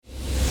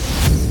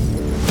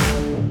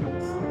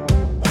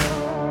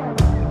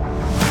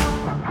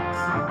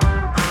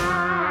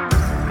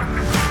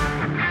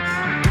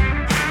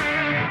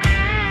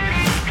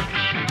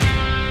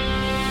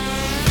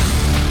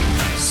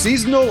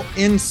Seasonal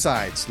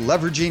insights,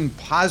 leveraging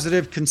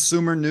positive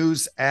consumer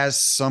news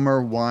as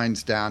summer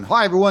winds down.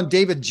 Hi, everyone.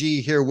 David G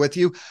here with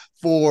you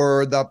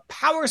for the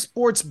Power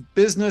Sports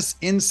Business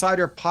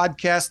Insider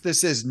podcast.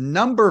 This is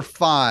number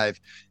 5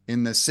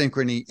 in the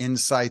Synchrony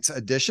Insights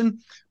edition,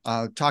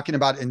 talking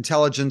about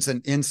intelligence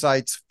and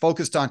insights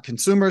focused on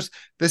consumers.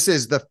 This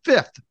is the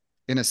 5th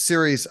in a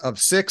series of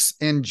 6,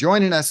 and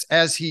joining us,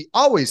 as he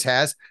always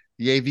has,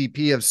 the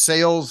AVP of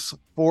Sales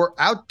for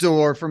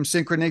Outdoor from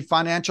Synchrony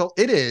Financial.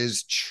 It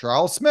is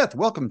Charles Smith.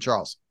 Welcome,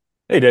 Charles.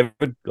 Hey,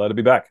 David. Glad to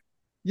be back.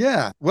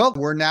 Yeah. Well,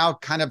 we're now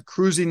kind of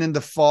cruising into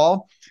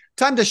fall.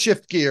 Time to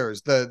shift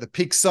gears. The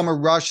peak summer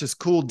rush has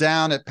cooled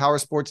down at power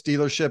sports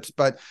dealerships,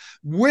 but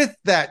with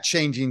that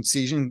changing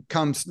season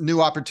comes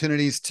new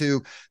opportunities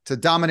to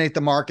dominate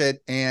the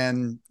market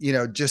and,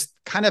 just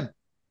kind of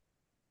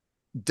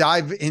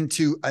dive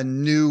into a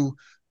new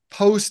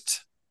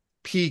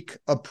post-peak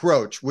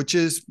approach, which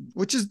is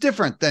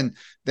different than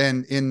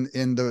in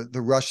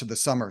the rush of the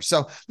summer.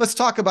 So let's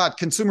talk about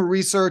consumer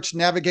research,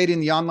 navigating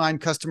the online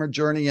customer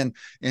journey, and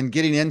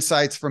getting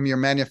insights from your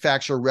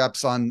manufacturer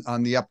reps on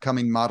the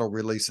upcoming model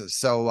releases.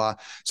 So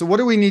what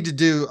do we need to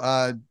do,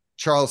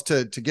 Charles,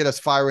 to get us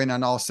firing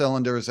on all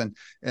cylinders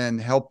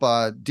and help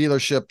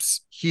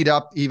dealerships heat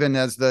up even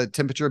as the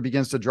temperature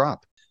begins to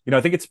drop? I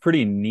think it's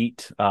pretty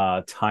neat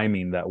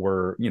timing that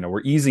we're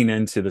easing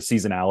into the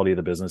seasonality of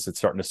the business. It's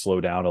starting to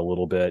slow down a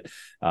little bit.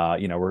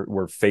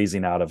 We're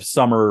phasing out of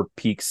summer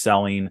peak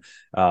selling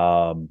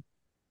for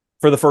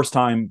the first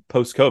time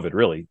post-COVID,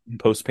 really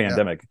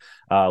post-pandemic.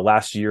 Yeah.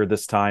 Last year,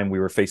 this time we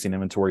were facing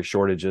inventory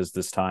shortages.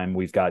 This time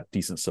we've got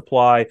decent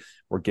supply.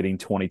 We're getting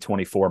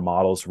 2024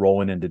 models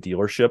rolling into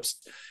dealerships.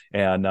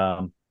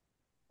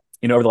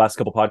 And over the last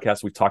couple of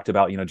podcasts, we've talked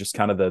about, just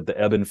kind of the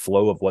ebb and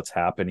flow of what's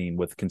happening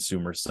with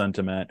consumer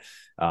sentiment,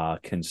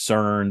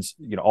 concerns,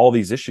 all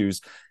these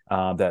issues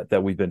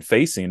that we've been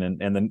facing. And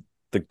then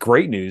the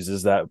great news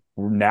is that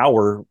now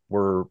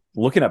we're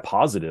looking at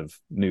positive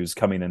news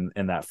coming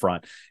in that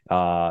front.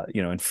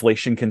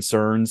 Inflation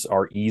concerns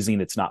are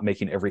easing. It's not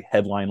making every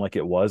headline like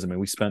it was. I mean,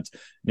 we spent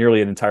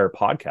nearly an entire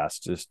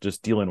podcast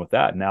just dealing with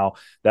that. Now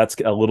that's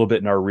a little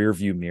bit in our rear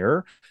view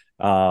mirror.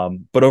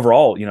 But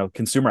overall,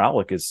 consumer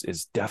outlook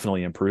is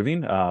definitely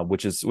improving,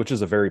 which is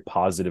a very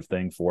positive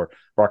thing for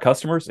our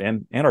customers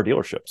and our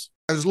dealerships.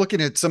 I was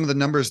looking at some of the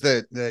numbers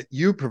that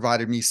you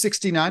provided me.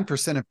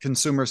 69% of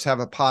consumers have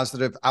a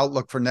positive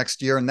outlook for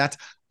next year, and that's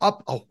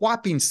up a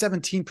whopping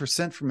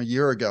 17% from a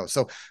year ago.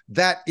 So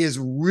that is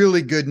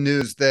really good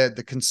news that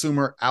the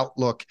consumer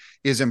outlook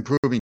is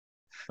improving.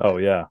 Oh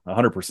yeah,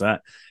 100%.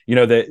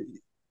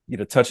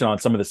 Touching on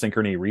some of the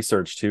Synchrony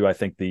research too, I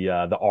think the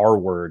R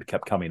word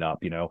kept coming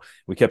up.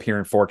 We kept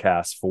hearing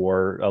forecasts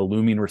for a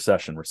looming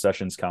recession.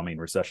 Recession's coming.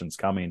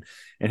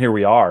 And here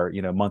we are,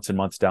 months and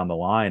months down the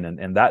line.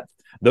 And that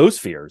those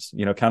fears,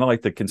 kind of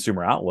like the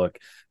consumer outlook,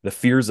 the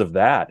fears of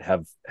that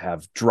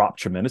have dropped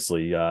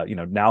tremendously.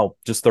 Now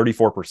just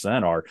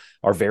 34%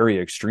 are very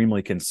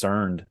extremely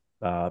concerned,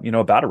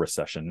 about a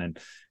recession.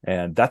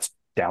 And that's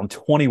down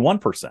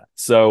 21%.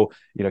 So,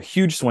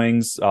 huge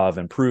swings of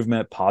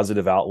improvement,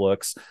 positive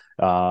outlooks,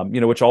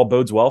 which all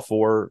bodes well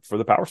for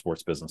the power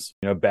sports business.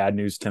 Bad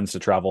news tends to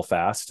travel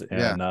fast,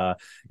 and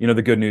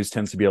the good news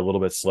tends to be a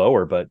little bit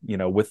slower. But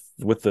with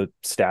the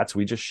stats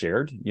we just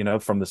shared,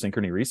 from the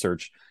Synchrony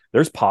research,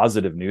 there's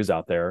positive news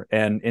out there,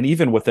 and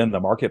even within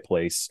the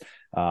marketplace,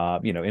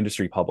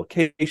 industry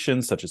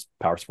publications such as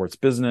Power Sports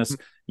Business,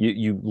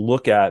 you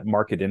look at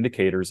market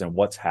indicators and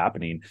what's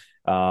happening,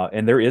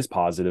 and there is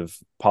positive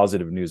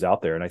news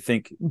out there. And I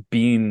think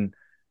being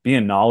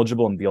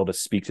knowledgeable and be able to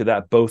speak to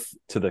that both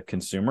to the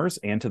consumers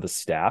and to the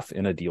staff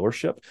in a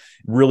dealership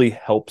really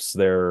helps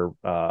their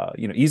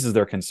eases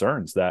their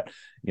concerns that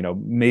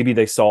maybe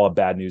they saw a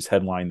bad news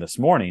headline this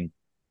morning,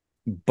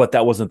 but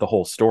that wasn't the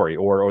whole story,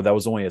 or that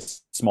was only a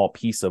small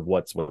piece of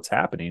what's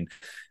happening.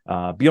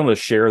 Be able to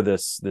share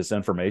this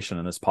information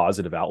and this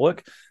positive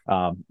outlook,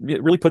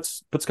 it really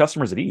puts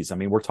customers at ease. I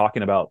mean, we're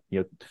talking about,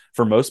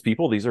 for most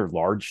people, these are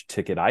large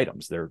ticket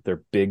items.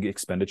 They're big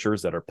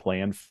expenditures that are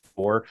planned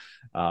for.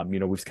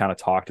 We've kind of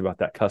talked about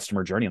that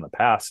customer journey in the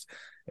past.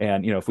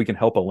 And, if we can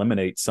help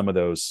eliminate some of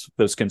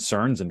those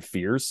concerns and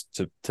fears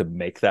to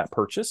make that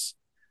purchase,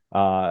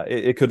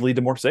 it could lead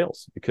to more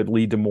sales. It could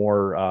lead to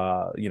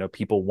more,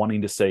 people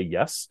wanting to say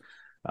yes,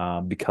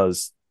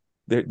 because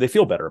they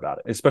feel better about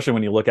it, especially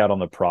when you look out on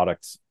the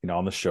products,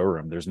 on the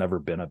showroom. There's never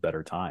been a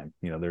better time.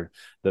 The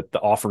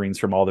offerings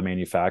from all the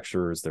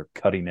manufacturers, they're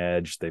cutting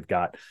edge. They've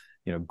got,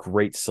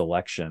 great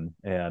selection.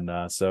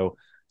 And so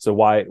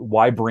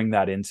why bring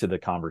that into the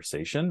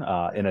conversation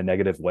in a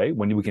negative way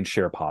when we can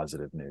share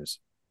positive news?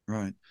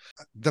 Right.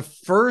 The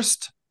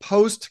first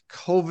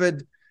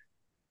post-COVID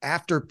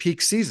after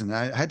peak season,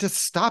 I had to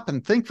stop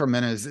and think for a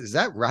minute. Is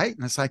that right?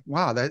 And it's like,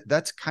 wow,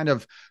 that's kind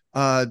of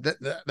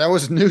That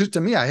was news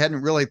to me. I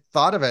hadn't really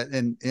thought of it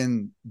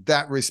in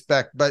that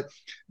respect, but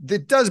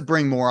it does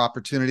bring more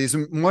opportunities.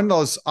 And one of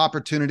those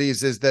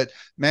opportunities is that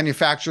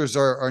manufacturers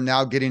are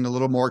now getting a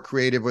little more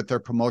creative with their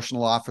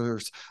promotional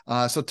offers.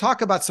 So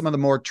talk about some of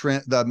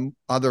the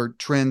other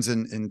trends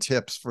and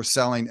tips for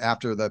selling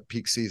after the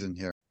peak season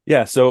here.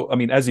 Yeah. So, I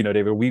mean, as you know,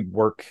 David, we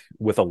work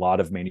with a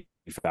lot of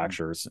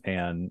manufacturers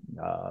and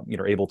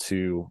are able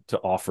to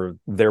offer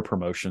their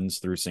promotions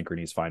through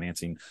Synchrony's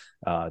financing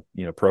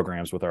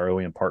programs with our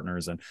OEM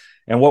partners. And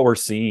what we're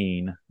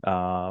seeing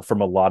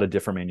from a lot of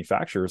different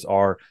manufacturers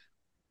are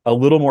a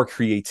little more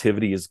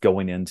creativity is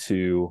going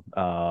into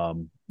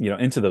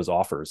into those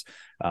offers.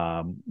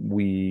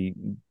 We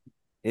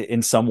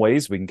in some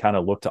ways we can kind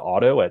of look to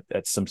auto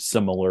at some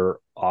similar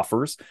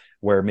offers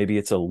where maybe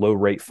it's a low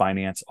rate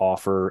finance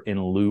offer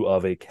in lieu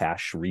of a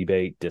cash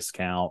rebate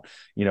discount,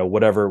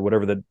 whatever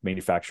the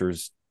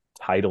manufacturer's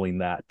titling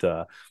that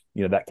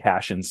that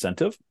cash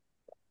incentive.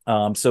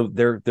 So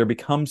there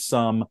becomes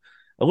a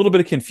little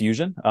bit of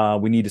confusion.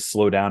 We need to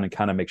slow down and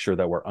kind of make sure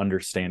that we're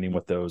understanding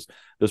what those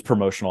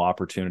promotional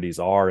opportunities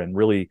are and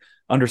really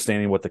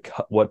understanding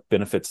what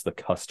benefits the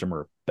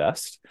customer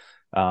best.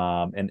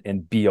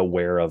 And be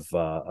aware of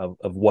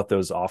what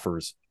those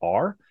offers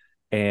are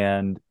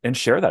and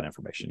share that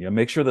information.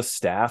 Make sure the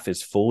staff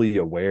is fully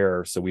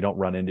aware so we don't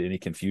run into any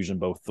confusion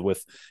both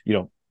with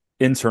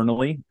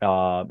internally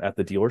at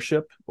the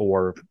dealership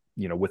or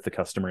with the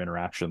customer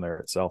interaction there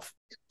itself.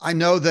 I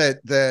know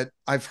that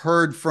I've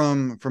heard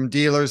from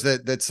dealers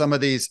that some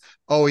of these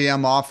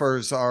OEM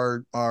offers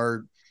are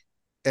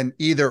an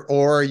either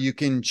or. You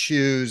can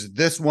choose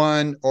this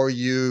one or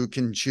you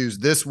can choose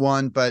this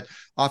one, but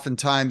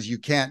oftentimes you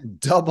can't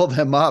double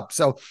them up.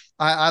 So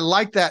I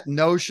like that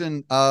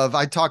notion of,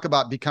 I talk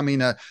about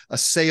becoming a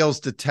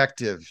sales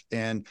detective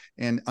and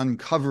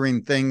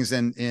uncovering things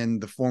in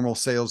the formal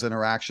sales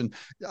interaction.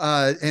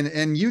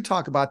 And you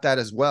talk about that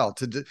as well,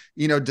 to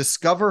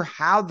discover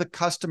how the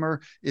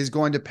customer is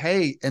going to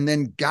pay and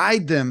then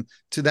guide them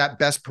to that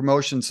best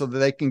promotion so that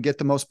they can get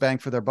the most bang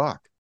for their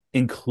buck.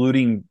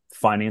 Including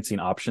financing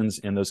options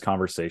in those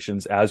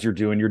conversations as you're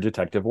doing your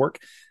detective work.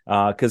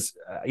 Because,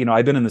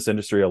 I've been in this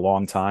industry a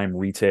long time,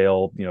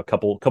 retail, a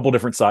couple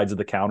different sides of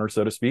the counter,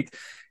 so to speak.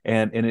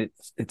 And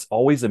it's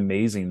always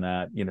amazing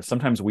that,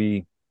 sometimes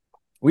we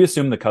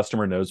assume the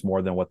customer knows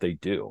more than what they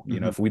do.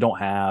 Mm-hmm. If we don't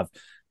have,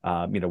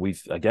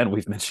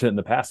 we've mentioned it in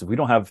the past, if we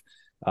don't have,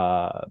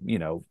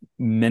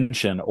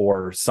 mention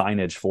or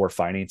signage for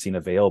financing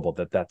available,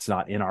 that's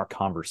not in our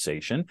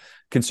conversation,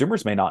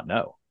 consumers may not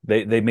know.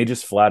 They may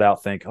just flat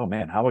out think, oh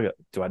man,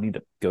 do I need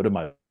to go to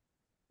my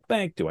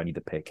bank? Do I need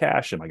to pay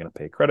cash? Am I going to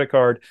pay credit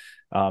card?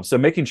 So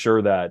making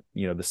sure that,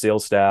 the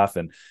sales staff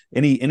and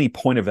any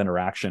point of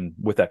interaction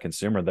with that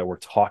consumer that we're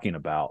talking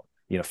about,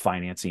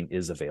 financing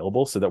is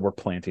available so that we're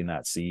planting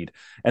that seed.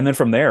 And then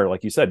from there,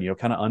 like you said,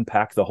 kind of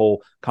unpack the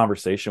whole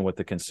conversation with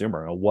the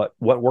consumer, what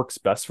works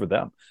best for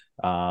them.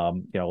 A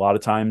lot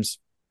of times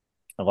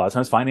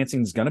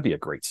financing is going to be a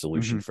great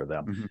solution for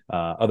them. Mm-hmm.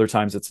 Other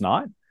times it's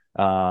not.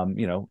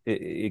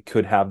 It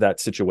could have that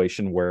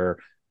situation where,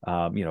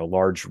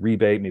 large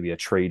rebate, maybe a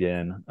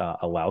trade-in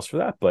allows for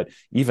that. But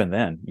even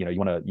then, you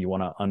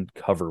want to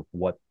uncover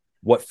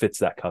what fits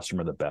that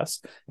customer the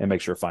best and make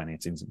sure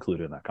financing is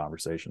included in that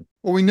conversation.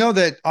 Well, we know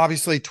that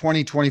obviously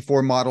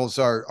 2024 models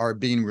are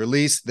being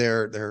released.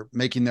 They're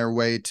making their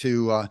way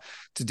to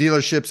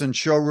dealerships and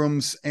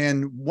showrooms.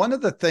 And one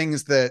of the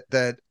things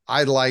that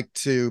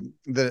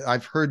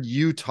I've heard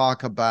you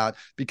talk about,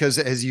 because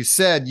as you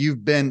said,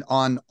 you've been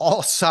on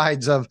all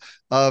sides of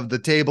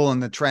the table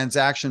in the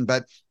transaction,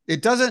 but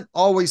it doesn't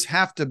always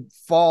have to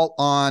fall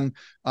on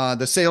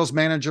the sales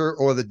manager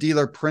or the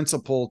dealer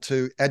principal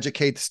to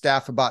educate the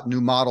staff about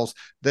new models,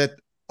 that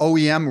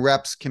OEM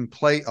reps can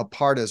play a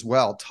part as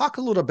well. Talk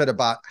a little bit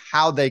about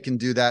how they can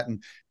do that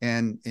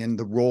and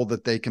the role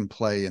that they can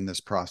play in this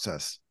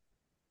process.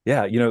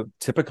 Yeah,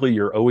 typically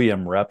your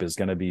OEM rep is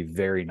going to be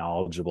very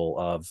knowledgeable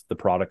of the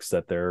products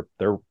that they're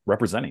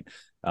representing.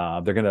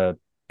 They're going to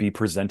be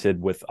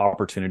presented with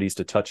opportunities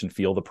to touch and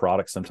feel the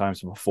product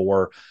sometimes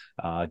before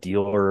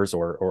dealers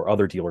or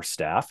other dealer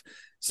staff.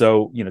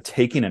 So,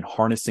 taking and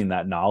harnessing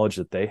that knowledge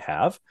that they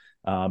have,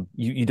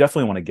 you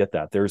definitely want to get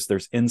that.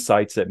 There's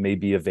insights that may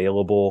be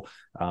available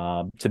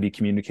to be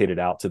communicated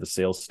out to the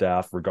sales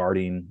staff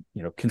regarding,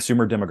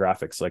 consumer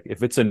demographics. Like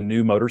if it's a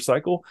new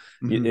motorcycle,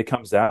 Mm-hmm. it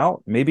comes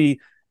out, maybe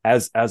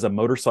as a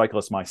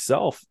motorcyclist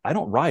myself, I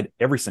don't ride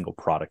every single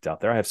product out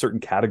there. I have certain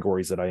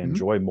categories that I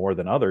enjoy more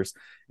than others.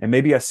 And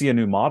maybe I see a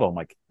new model. I'm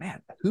like,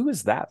 man, who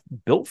is that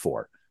built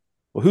for?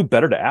 Well, who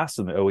better to ask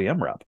than the OEM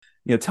rep?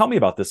 Tell me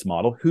about this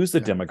model. Who's the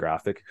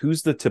demographic?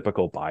 Who's the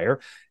typical buyer?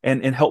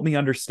 And help me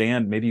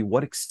understand maybe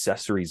what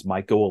accessories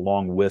might go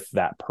along with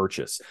that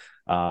purchase.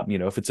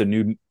 If it's a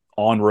new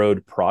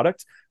on-road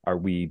product, are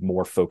we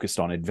more focused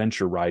on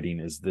adventure riding?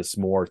 Is this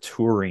more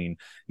touring?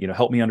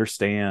 Help me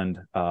understand,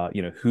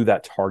 who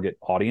that target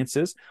audience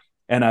is.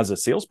 And as a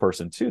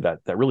salesperson too,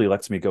 that really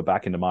lets me go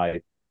back into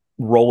my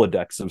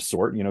Rolodex of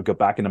sort, go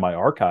back into my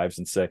archives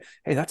and say,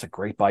 hey, that's a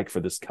great bike for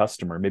this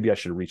customer. Maybe I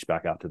should reach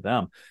back out to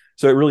them.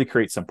 So it really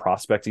creates some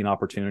prospecting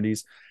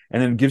opportunities,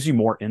 and then gives you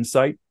more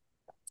insight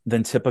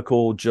than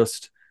typical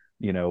just,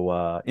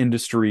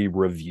 industry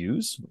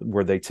reviews,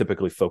 where they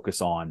typically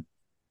focus on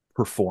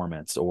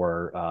performance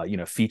or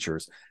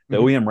features. The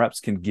OEM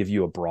reps can give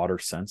you a broader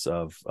sense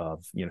of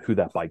who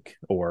that bike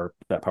or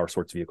that power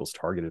sports vehicle is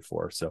targeted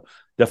for. So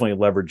definitely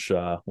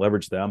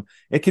leverage them.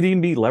 It could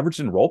even be leveraged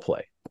in role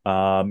play,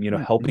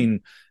 helping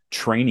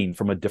training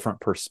from a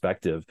different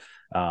perspective.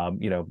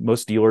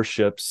 Most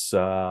dealerships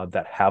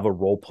that have a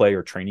role play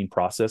or training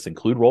process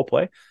include role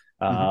play.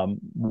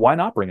 Why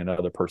not bring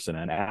another person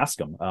and ask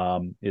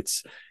them?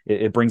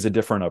 It brings a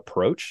different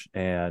approach,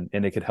 and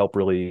it could help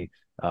really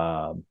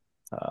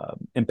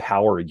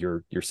empower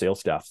your sales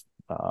staff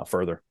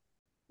further.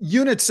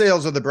 Unit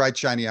sales are the bright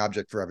shiny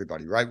object for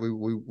everybody, right?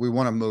 We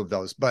want to move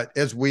those, but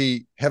as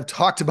we have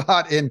talked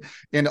about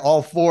in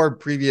all 4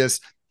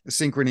 previous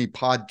Synchrony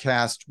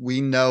podcasts,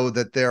 we know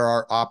that there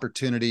are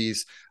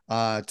opportunities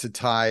to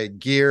tie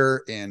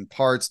gear and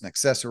parts and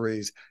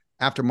accessories,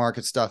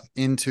 aftermarket stuff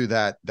into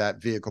that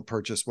vehicle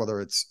purchase,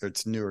 whether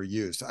it's new or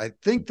used. I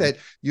think that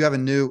you have a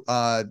new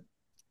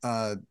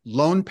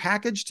loan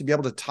package to be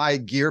able to tie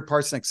gear,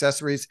 parts, and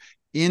accessories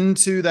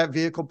into that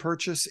vehicle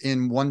purchase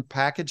in one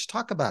package.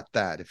 Talk about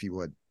that, if you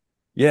would.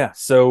 Yeah.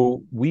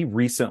 So we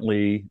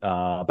recently,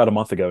 about a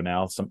month ago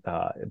now,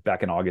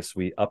 back in August,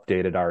 we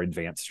updated our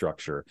advanced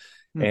structure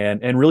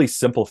and really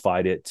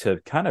simplified it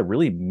to kind of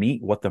really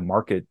meet what the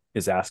market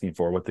is asking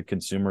for, what the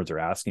consumers are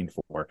asking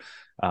for.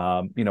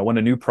 When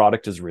a new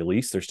product is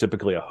released, there's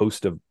typically a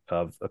host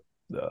of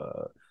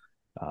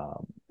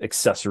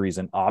accessories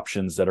and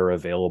options that are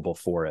available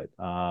for it.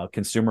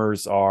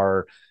 Consumers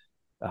are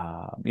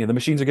the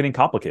machines are getting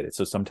complicated.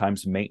 So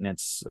sometimes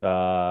maintenance,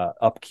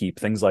 upkeep,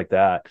 things like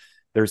that.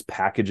 There's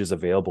packages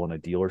available in a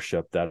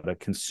dealership that a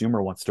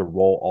consumer wants to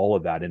roll all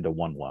of that into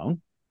one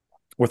loan.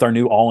 With our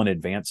new all-in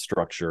advanced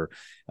structure,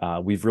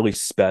 we've really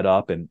sped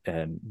up and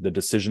the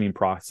decisioning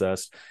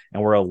process,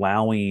 and we're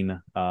allowing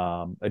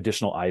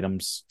additional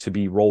items to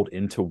be rolled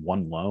into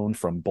one loan,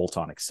 from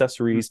bolt-on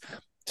accessories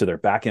to their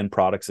back-end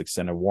products,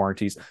 extended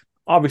warranties.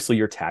 Obviously,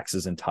 your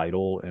taxes and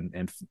title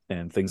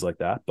and things like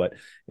that, but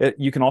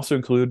you can also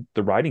include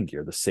the riding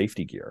gear, the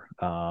safety gear.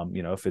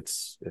 If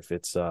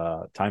it's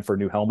time for a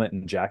new helmet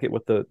and jacket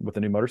with the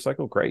new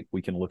motorcycle, great.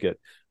 We can look at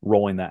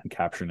rolling that and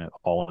capturing it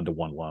all into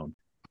one loan.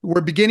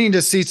 We're beginning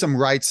to see some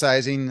right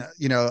sizing,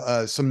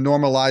 some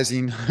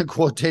normalizing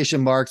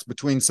quotation marks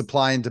between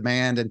supply and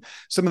demand, and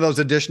some of those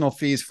additional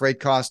fees, freight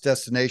costs,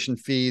 destination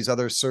fees,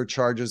 other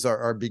surcharges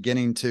are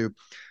beginning to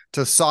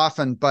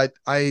soften. But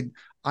I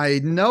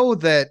know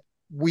that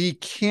we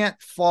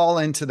can't fall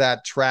into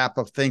that trap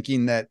of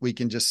thinking that we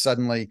can just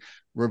suddenly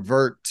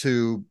revert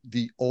to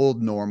the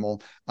old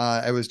normal.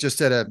 I was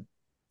just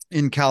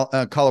in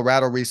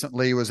Colorado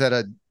recently, was at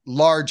a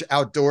large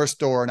outdoor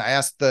store, and I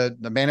asked the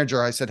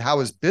manager, I said, how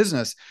is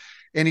business?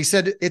 And he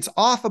said, it's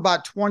off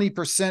about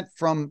 20%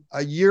 from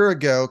a year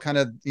ago, kind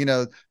of,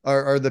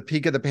 or the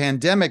peak of the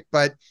pandemic.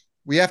 But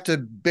we have to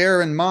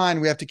bear in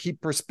mind, we have to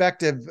keep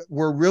perspective.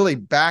 We're really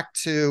back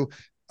to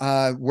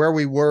where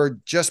we were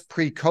just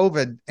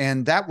pre-COVID,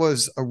 and that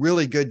was a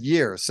really good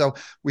year. So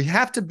we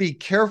have to be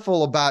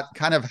careful about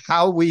kind of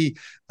how we,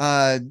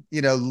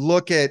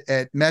 look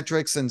at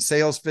metrics and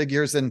sales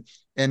figures, and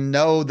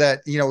know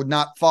that,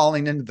 not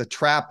falling into the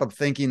trap of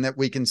thinking that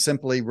we can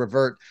simply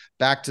revert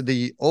back to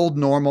the old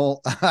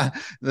normal.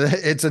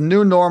 It's a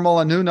new normal,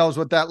 and who knows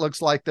what that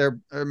looks like. There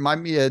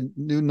might be a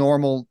new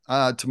normal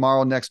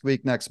tomorrow, next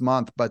week, next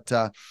month, but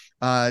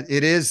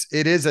it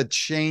is a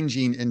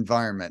changing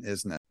environment,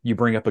 isn't it? You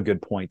bring up a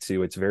good point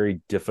too. It's very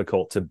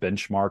difficult to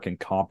benchmark and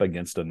comp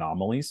against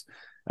anomalies.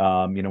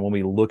 When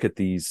we look at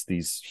these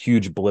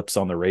huge blips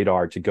on the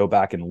radar, to go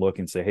back and look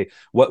and say, hey,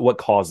 what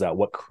caused that?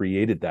 What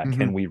created that?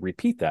 Can we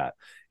repeat that?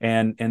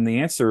 And the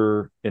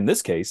answer in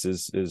this case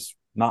is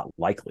not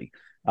likely.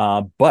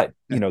 But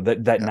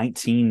that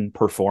 19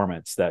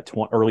 performance, that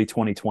early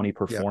 2020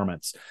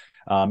 performance,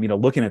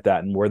 looking at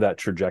that and where that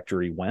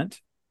trajectory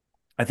went,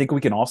 I think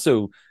we can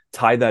also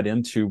tie that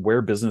into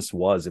where business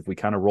was. If we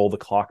kind of roll the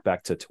clock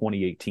back to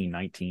 2018,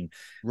 19,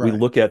 we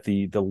look at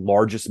the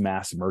largest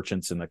mass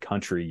merchants in the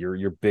country,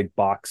 your big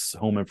box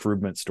home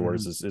improvement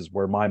stores is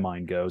where my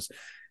mind goes.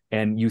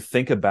 And you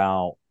think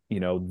about,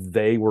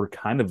 they were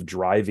kind of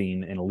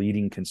driving and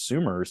leading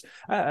consumers,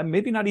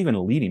 maybe not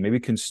even leading, maybe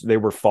they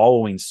were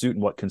following suit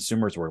in what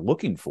consumers were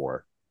looking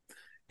for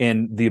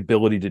and the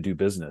ability to do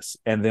business.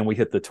 And then we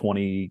hit the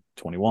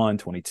 2021,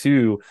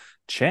 22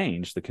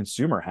 change. The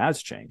consumer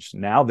has changed.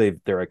 Now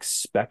they're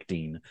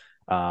expecting,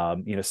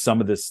 some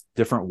of this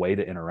different way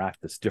to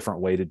interact, this different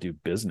way to do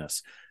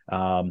business.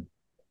 So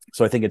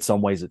I think in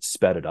some ways it's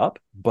sped it up,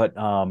 but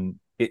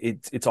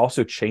it's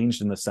also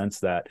changed in the sense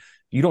that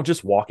you don't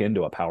just walk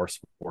into a power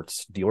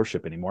sports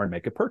dealership anymore and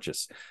make a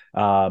purchase.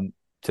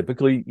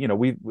 Typically,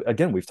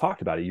 we've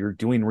talked about it. You're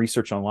doing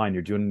research online,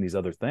 you're doing these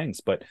other things,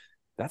 but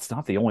that's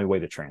not the only way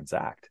to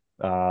transact.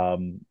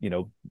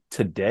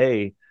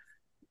 Today,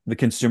 the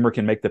consumer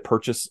can make the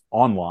purchase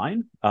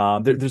online.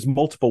 There's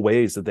multiple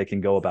ways that they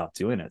can go about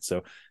doing it.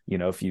 So,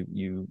 if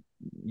you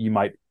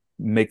might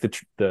make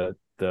the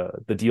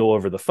deal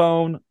over the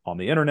phone, on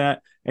the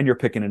internet, and you're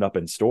picking it up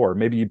in store.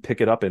 Maybe you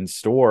pick it up in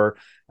store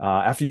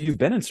after you've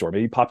been in store.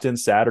 Maybe you popped in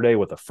Saturday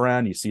with a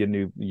friend, you see a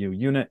new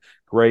unit,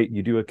 great.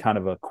 You do a kind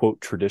of a quote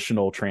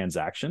traditional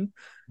transaction.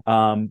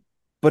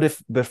 But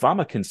if I'm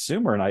a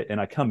consumer and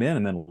I come in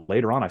and then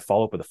later on I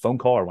follow up with a phone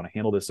call, or want to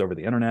handle this over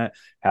the internet,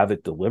 have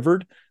it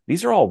delivered,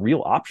 these are all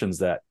real options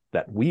that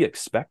we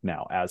expect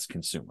now as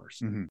consumers.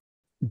 Mm-hmm.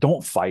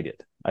 Don't fight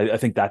it. I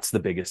think that's the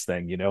biggest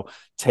thing.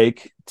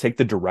 Take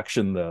the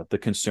direction the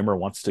consumer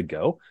wants to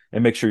go,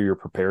 and make sure you're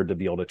prepared to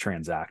be able to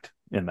transact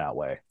in that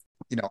way.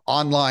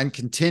 Online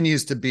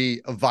continues to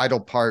be a vital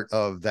part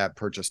of that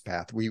purchase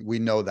path. We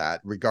know that,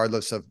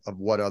 regardless of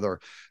what other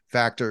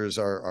factors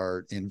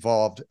are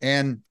involved.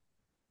 And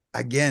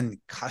again,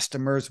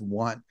 customers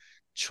want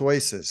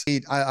choices.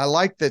 I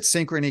like that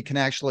Synchrony can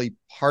actually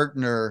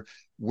partner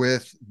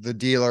with the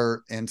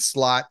dealer and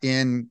slot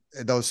in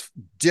those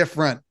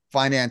different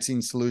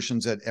financing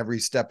solutions at every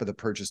step of the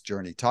purchase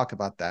journey. Talk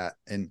about that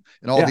and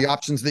all the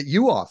options that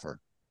you offer.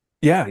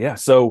 Yeah.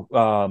 So,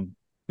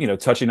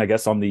 touching, I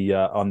guess, on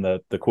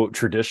the quote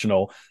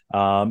traditional,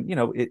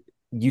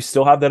 you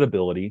still have that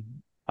ability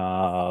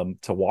to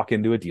walk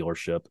into a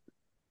dealership,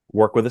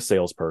 work with a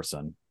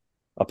salesperson,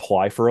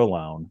 apply for a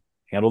loan,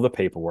 handle the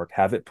paperwork,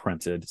 have it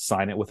printed,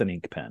 sign it with an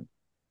ink pen.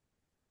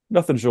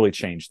 Nothing's really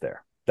changed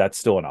there. That's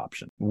still an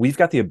option. We've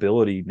got the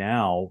ability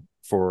now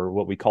for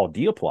what we call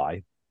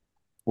D-Apply,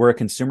 where a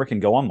consumer can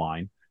go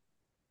online,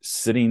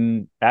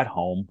 sitting at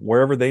home,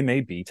 wherever they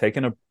may be,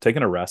 taking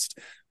a rest,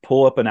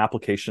 pull up an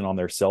application on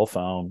their cell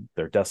phone,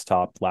 their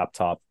desktop,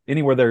 laptop,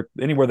 anywhere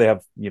they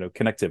have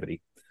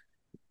connectivity.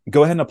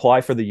 Go ahead and apply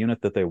for the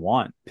unit that they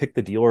want, pick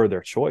the dealer of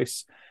their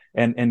choice,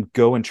 and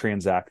go and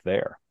transact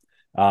there.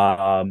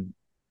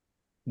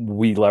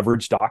 We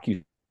leverage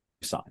DocuSign.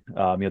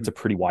 It's a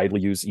pretty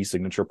widely used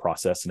e-signature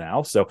process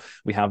now. So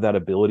we have that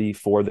ability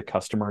for the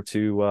customer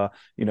to,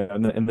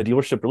 and the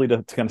dealership really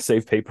to kind of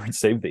save paper and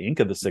save the ink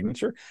of the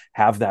signature,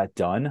 have that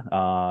done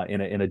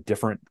in a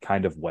different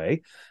kind of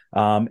way.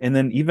 And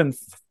then even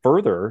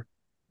further,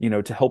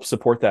 to help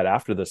support that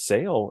after the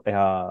sale,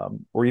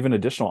 or even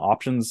additional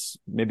options,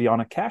 maybe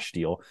on a cash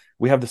deal,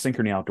 we have the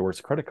Synchrony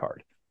Outdoors credit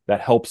card that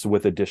helps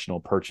with additional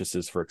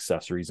purchases for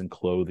accessories and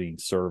clothing,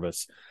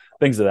 service,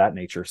 things of that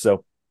nature.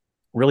 So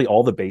really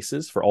all the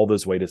bases for all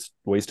those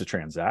ways to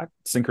transact,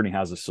 Synchrony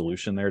has a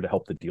solution there to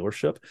help the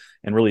dealership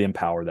and really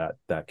empower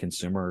that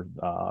consumer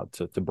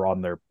to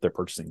broaden their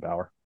purchasing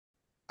power.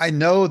 I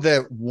know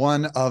that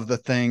one of the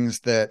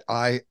things that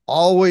I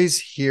always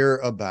hear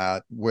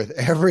about with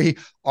every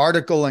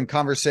article and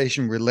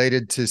conversation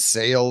related to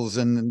sales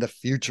and the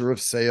future of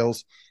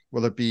sales,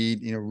 whether it be,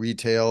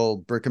 retail,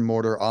 brick and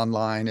mortar,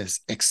 online,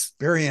 is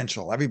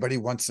experiential. Everybody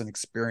wants an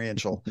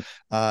experiential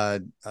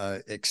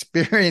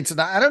experience.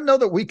 And I don't know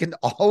that we can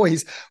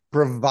always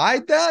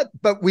provide that,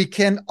 but we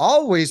can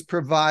always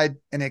provide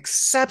an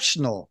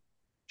exceptional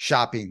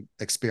shopping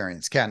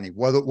experience, can't we?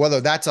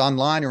 Whether that's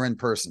online or in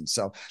person.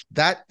 So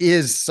that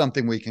is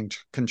something we can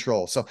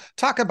control. So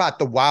talk about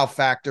the wow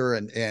factor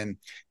and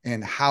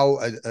how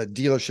a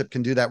dealership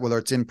can do that, whether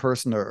it's in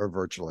person or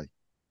virtually.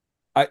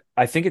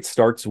 I think it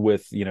starts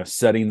with,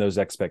 setting those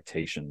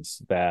expectations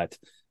that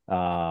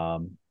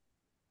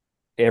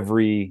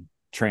every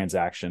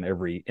transaction,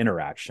 every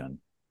interaction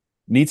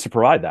needs to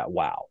provide that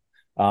wow,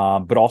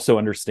 but also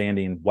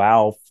understanding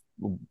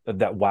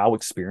that wow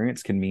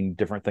experience can mean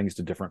different things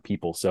to different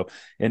people. So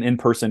an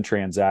in-person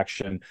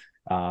transaction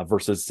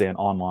versus, say, an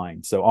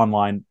online. So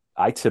online,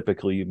 I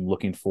typically am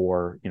looking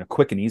for,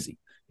 quick and easy.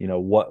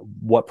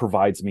 What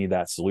provides me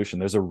that solution?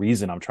 There's a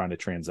reason I'm trying to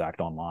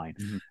transact online.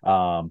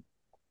 Mm-hmm.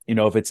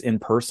 If it's in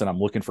person, I'm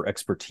looking for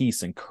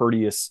expertise and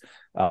courteous,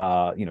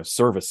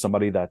 service,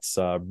 somebody that's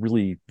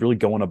really, really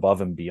going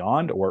above and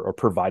beyond, or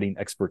providing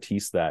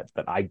expertise that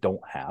I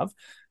don't have.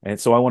 And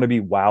so I want to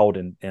be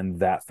wowed in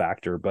that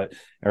factor,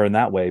 or in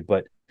that way.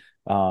 But,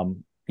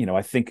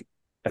 I think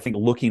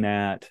looking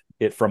at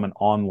it from an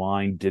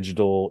online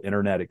digital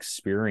internet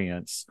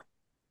experience,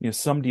 a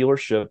lot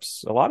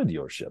of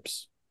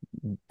dealerships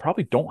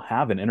probably don't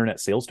have an internet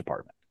sales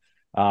department.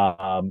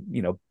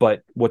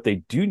 But what they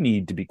do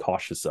need to be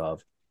cautious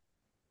of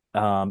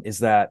is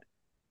that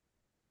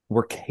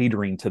we're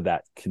catering to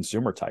that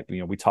consumer type.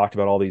 We talked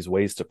about all these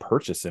ways to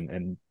purchase,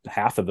 and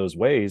half of those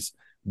ways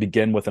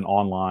begin with an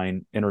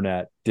online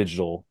internet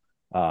digital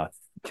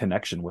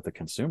connection with the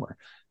consumer.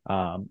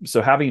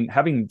 So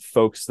having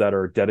folks that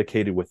are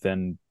dedicated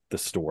within the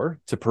store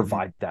to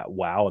provide that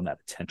wow and that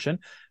attention.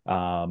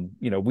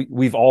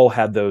 We've all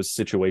had those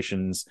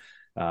situations.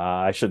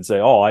 I shouldn't say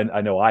all.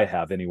 I know I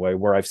have anyway,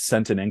 where I've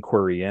sent an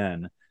inquiry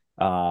in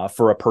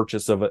for a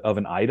purchase of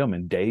an item,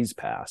 and days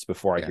pass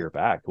before I hear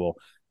back. Well,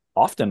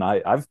 often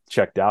I've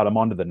checked out. I'm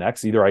on to the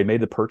next. Either I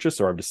made the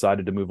purchase or I've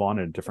decided to move on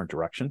in a different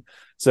direction.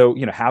 So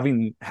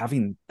having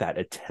that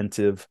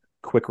attentive,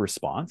 quick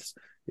response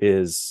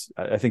is,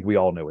 I think we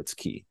all know, it's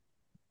key.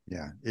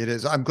 Yeah, it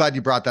is. I'm glad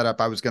you brought that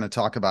up. I was going to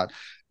talk about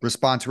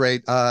response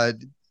rate.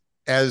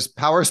 As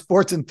power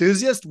sports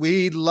enthusiasts,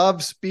 we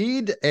love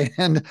speed.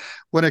 And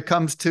when it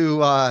comes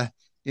to,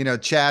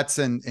 chats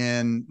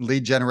and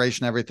lead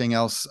generation, everything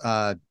else,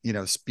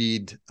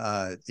 speed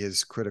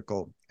is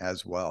critical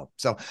as well.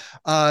 So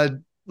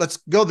let's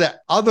go the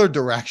other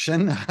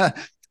direction.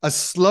 A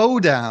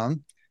slowdown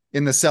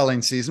in the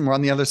selling season. We're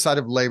on the other side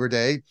of Labor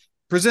Day.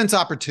 Presents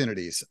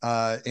opportunities.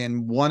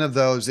 And one of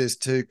those is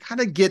to kind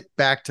of get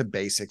back to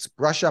basics,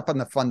 brush up on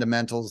the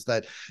fundamentals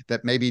that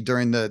maybe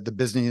during the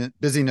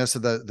busyness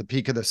of the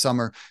peak of the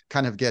summer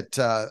kind of get,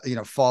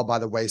 fall by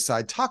the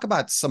wayside. Talk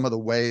about some of the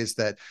ways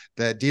that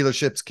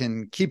dealerships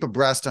can keep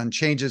abreast on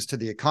changes to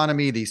the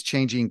economy, these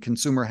changing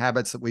consumer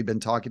habits that we've been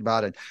talking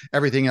about, and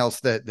everything else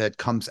that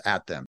comes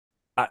at them.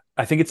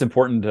 I think it's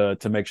important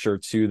to make sure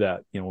too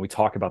that, when we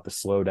talk about the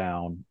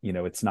slowdown,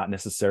 it's not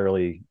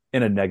necessarily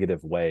in a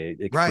negative way.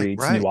 It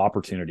creates new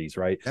opportunities,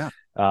 right? Yeah.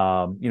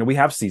 We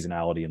have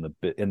seasonality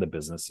in the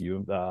business.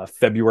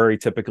 February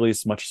typically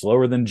is much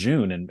slower than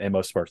June in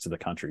most parts of the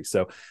country.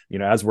 So,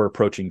 as we're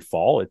approaching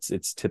fall,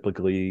 it's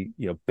typically,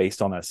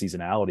 based on that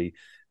seasonality,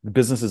 the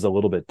business is a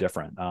little bit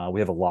different.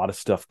 We have a lot of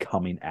stuff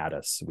coming at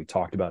us. We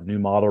talked about new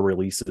model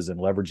releases and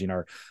leveraging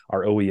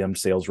our OEM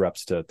sales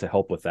reps to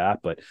help with that,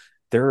 but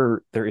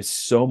there is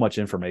so much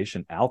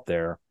information out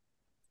there,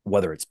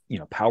 whether it's,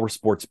 power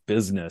sports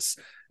business,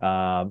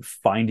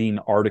 finding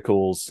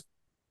articles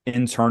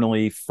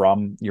internally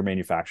from your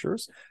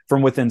manufacturers,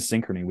 from within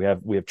Synchrony.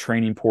 We have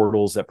training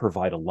portals that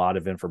provide a lot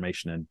of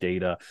information and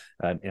data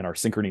in our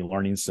Synchrony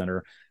Learning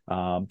Center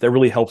that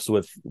really helps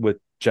with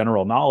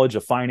general knowledge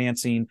of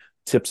financing,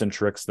 tips and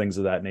tricks, things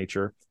of that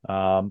nature.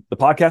 The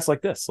podcast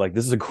like this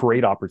is a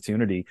great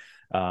opportunity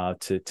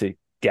to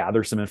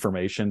gather some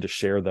information, to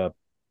share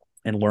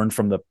and learn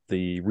from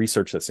the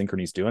research that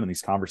Synchrony is doing and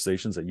these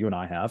conversations that you and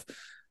I have.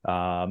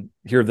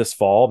 Here this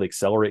fall, the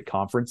Accelerate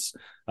Conference.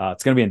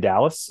 It's going to be in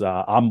Dallas.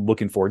 I'm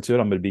looking forward to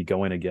it. I'm going to be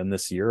going again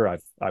this year.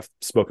 I've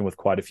spoken with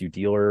quite a few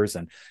dealers,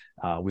 and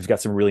we've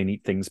got some really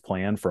neat things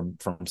planned from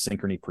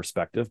Synchrony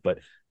perspective. But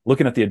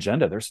looking at the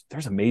agenda,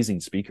 there's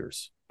amazing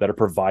speakers that are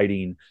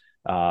providing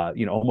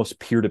almost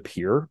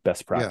peer-to-peer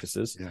best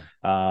practices.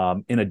 Yeah.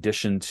 In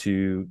addition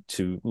to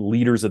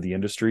leaders of the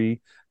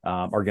industry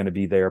are going to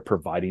be there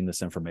providing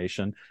this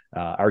information.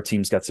 Our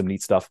team's got some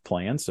neat stuff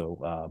planned,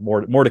 so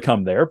more to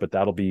come there, but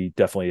that'll be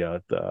definitely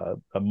a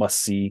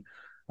must-see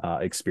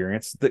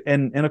experience.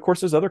 And of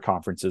course, there's other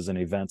conferences and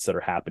events that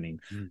are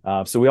happening.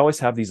 So we always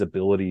have these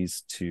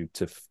abilities to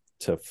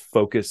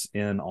focus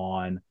in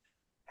on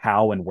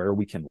how and where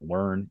we can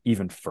learn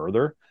even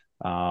further.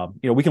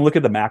 We can look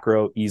at the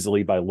macro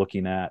easily by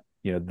looking at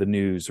the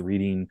news,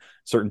 reading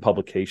certain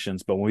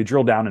publications, but when we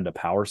drill down into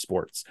power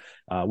sports,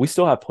 we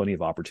still have plenty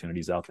of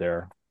opportunities out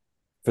there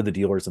for the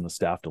dealers and the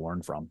staff to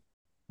learn from.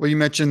 Well, you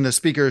mentioned the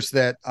speakers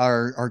that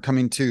are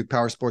coming to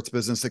Power Sports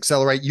Business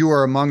Accelerate. You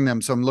are among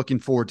them, so I'm looking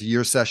forward to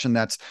your session.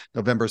 That's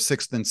November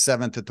 6th and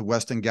 7th at the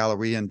Westin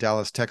Galleria in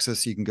Dallas,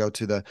 Texas. You can go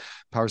to the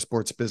Power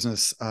Sports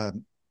Business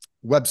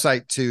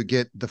website to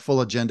get the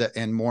full agenda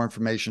and more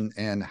information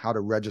and how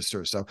to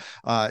register. So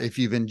if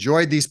you've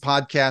enjoyed these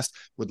podcasts,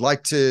 would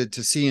like to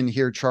see and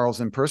hear Charles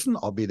in person,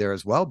 I'll be there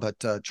as well.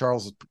 But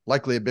Charles is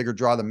likely a bigger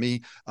draw than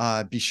me.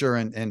 Be sure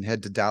and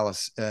head to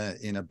Dallas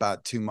in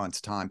about 2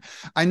 months' time.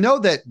 I know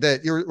that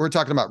we're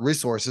talking about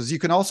resources. You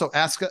can also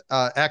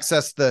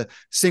access the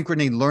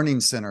Synchrony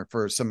Learning Center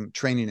for some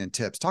training and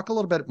tips. Talk a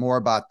little bit more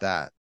about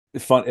that.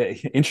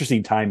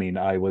 Interesting timing.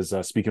 I was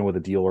speaking with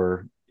a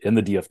dealer in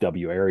the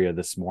DFW area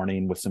this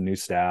morning with some new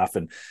staff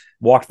and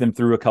walked them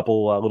through a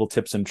couple little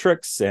tips and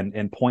tricks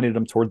and pointed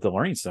them toward the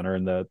Learning Center.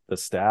 And the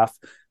staff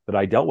that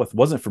I dealt with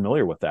wasn't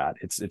familiar with that.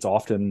 It's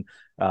often,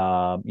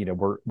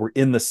 we're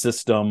in the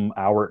system,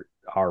 our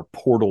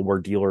portal where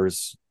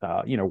dealers,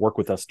 work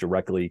with us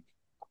directly,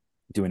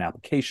 doing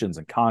applications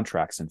and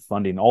contracts and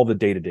funding, all the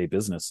day-to-day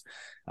business.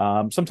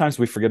 Sometimes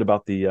we forget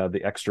about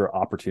the extra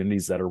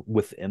opportunities that are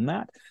within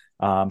that.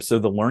 So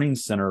the Learning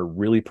Center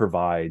really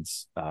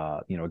provides,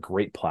 a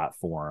great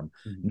platform,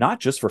 not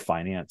just for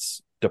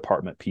finance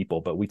department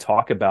people, but we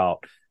talk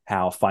about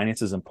how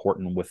finance is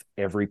important with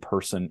every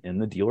person in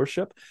the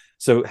dealership.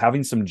 So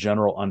having some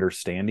general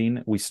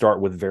understanding, we start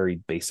with very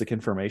basic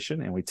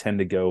information, and we tend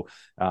to go,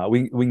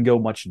 we can go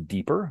much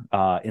deeper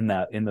in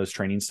those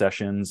training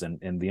sessions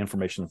and the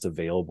information that's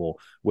available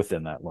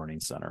within that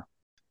Learning Center.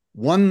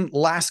 One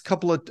last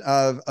couple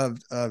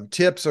of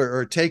tips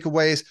or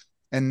takeaways,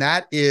 and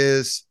that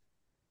is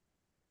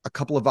a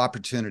couple of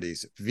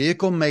opportunities: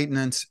 vehicle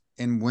maintenance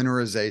and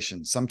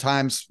winterization.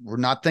 Sometimes we're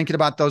not thinking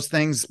about those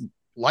things,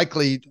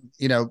 likely,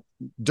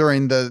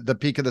 during the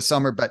peak of the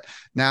summer, but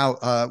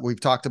now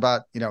we've talked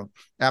about,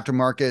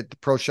 aftermarket,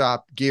 pro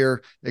shop,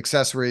 gear,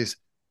 accessories.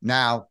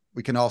 Now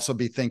we can also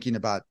be thinking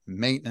about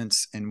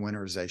maintenance and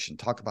winterization.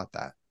 Talk about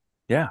that.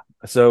 Yeah.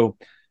 So,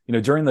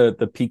 during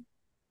the peak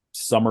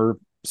summer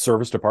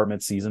service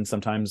department season,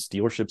 sometimes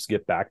dealerships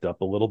get backed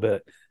up a little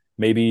bit.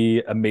 Maybe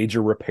a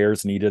major repair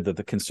is needed that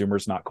the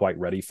consumer's not quite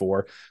ready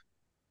for,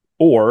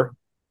 or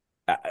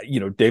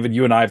David,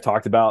 you and I have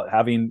talked about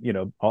having,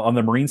 on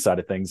the marine side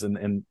of things,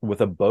 and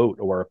with a boat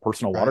or a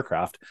personal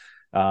watercraft,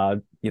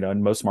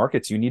 in most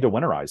markets, you need to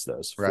winterize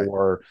those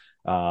for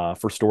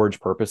storage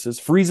purposes,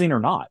 freezing or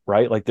not,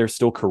 right? Like there's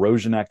still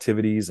corrosion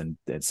activities and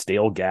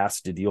stale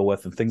gas to deal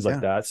with and things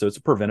like that. So it's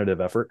a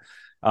preventative effort.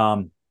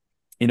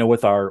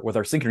 With our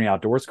Synchrony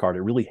Outdoors card,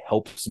 it really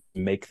helps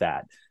make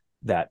that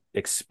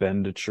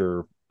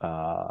expenditure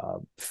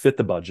fit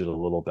the budget a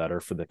little better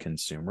for the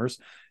consumers.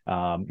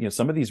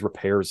 Some of these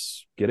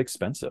repairs get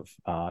expensive,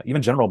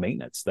 even general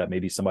maintenance that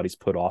maybe somebody's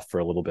put off for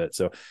a little bit.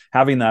 So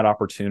having that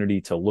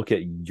opportunity to look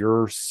at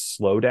your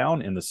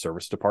slowdown in the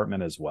service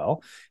department as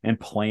well, and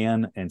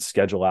plan and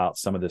schedule out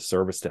some of this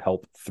service to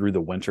help through the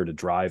winter to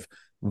drive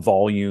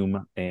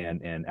volume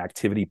and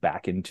activity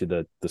back into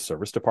the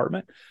service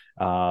department.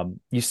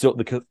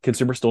 The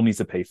consumer still needs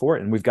to pay for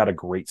it, and we've got a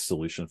great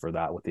solution for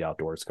that with the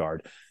Outdoors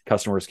card.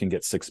 Customers can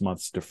get 6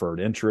 months deferred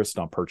interest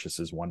on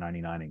purchases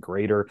 $199 and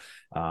greater.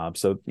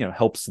 So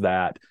helps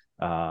that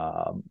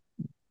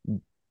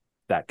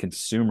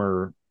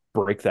consumer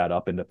break that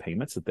up into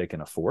payments that they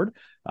can afford,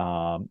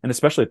 and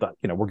especially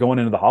if we're going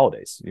into the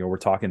holidays. We're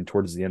talking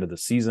towards the end of the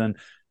season.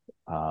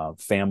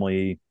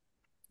 Family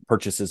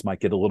purchases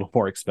might get a little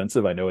more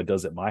expensive. I know it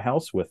does at my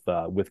house with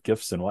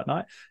gifts and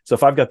whatnot. So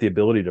if I've got the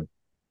ability to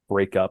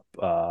break up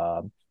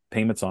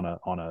payments on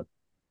a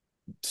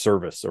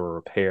service or a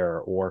repair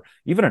or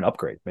even an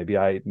upgrade, maybe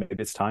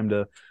it's time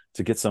to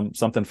get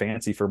something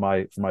fancy for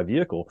my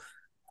vehicle,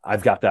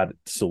 I've got that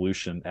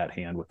solution at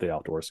hand with the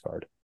Outdoors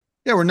card.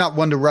 Yeah, we're not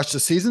one to rush the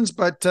seasons,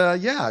 but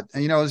as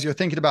you're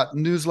thinking about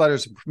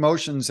newsletters and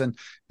promotions and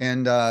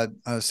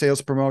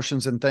sales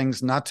promotions and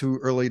things, not too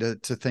early to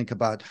think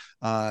about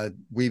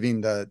weaving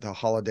the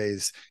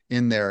holidays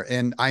in there.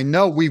 And I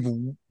know we've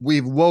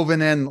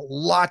woven in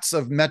lots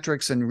of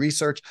metrics and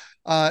research.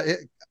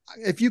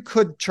 If you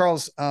could,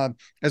 Charles,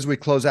 as we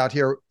close out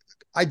here,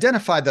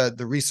 identify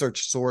the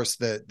research source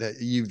that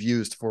you've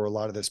used for a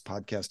lot of this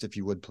podcast, if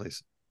you would,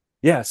 please.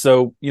 Yeah.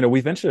 So,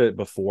 we've mentioned it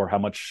before, how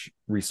much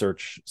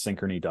research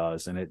Synchrony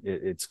does, and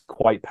it's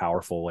quite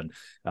powerful. And,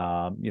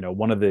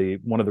 one of the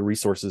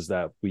resources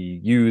that we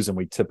use and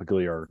we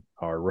typically are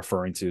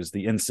referring to is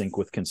the In Sync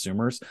with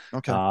Consumers.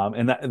 Okay.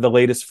 And the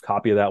latest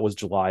copy of that was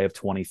July of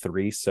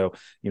 23. So,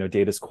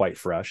 data is quite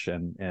fresh.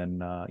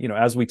 And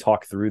as we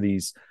talk through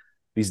these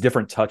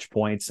different touch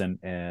points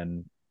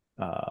and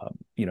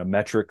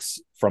metrics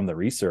from the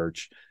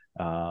research,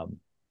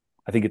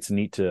 I think it's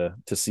neat to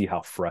see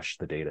how fresh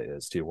the data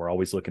is too. We're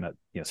always looking at,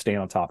 staying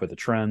on top of the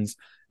trends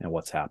and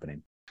what's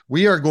happening.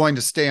 We are going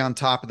to stay on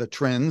top of the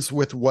trends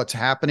with what's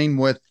happening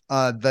with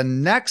the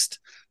next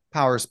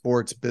Power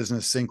Sports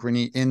Business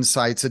Synchrony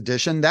Insights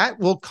edition. That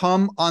will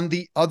come on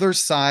the other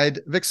side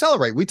of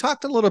Accelerate. We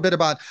talked a little bit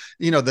about,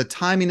 the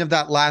timing of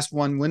that last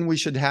one, when we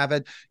should have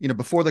it,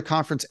 before the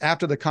conference,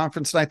 after the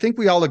conference. And I think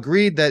we all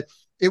agreed that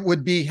it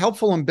would be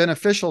helpful and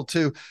beneficial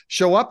to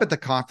show up at the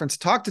conference,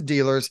 talk to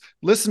dealers,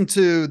 listen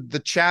to the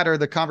chatter,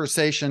 the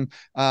conversation,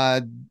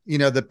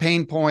 the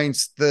pain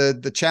points,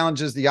 the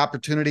challenges, the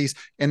opportunities,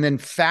 and then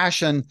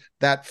fashion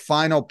that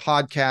final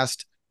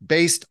podcast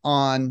based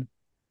on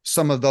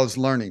some of those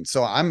learnings.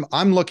 So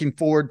I'm looking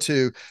forward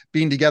to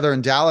being together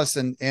in Dallas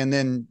and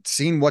then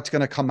seeing what's going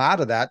to come out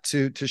of that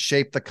to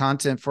shape the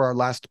content for our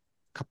last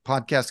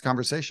podcast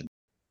conversation.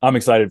 I'm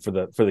excited for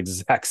the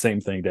exact same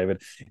thing,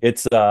 David.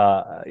 It's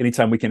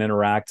anytime we can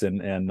interact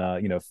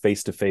and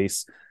face to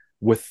face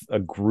with a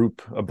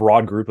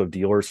broad group of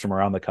dealers from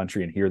around the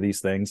country and hear these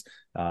things.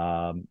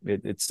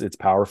 It's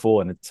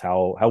powerful, and it's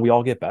how we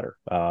all get better.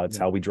 It's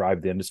how we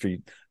drive the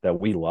industry that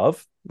we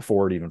love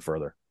forward even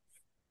further.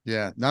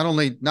 Yeah. Not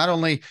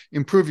only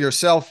improve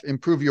yourself,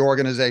 improve your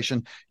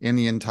organization in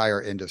the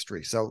entire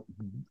industry. So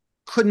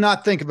could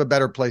not think of a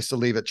better place to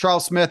leave it.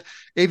 Charles Smith,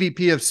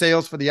 AVP of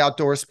Sales for the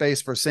Outdoor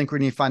Space for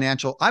Synchrony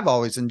Financial. I've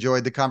always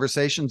enjoyed the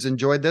conversations,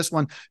 enjoyed this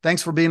one.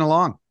 Thanks for being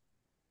along.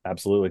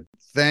 Absolutely.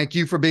 Thank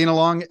you for being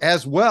along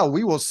as well.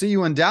 We will see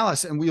you in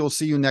Dallas, and we will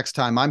see you next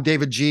time. I'm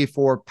David G.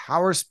 for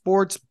Power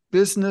Sports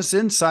Business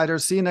Insider.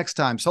 See you next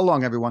time. So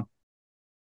long, everyone.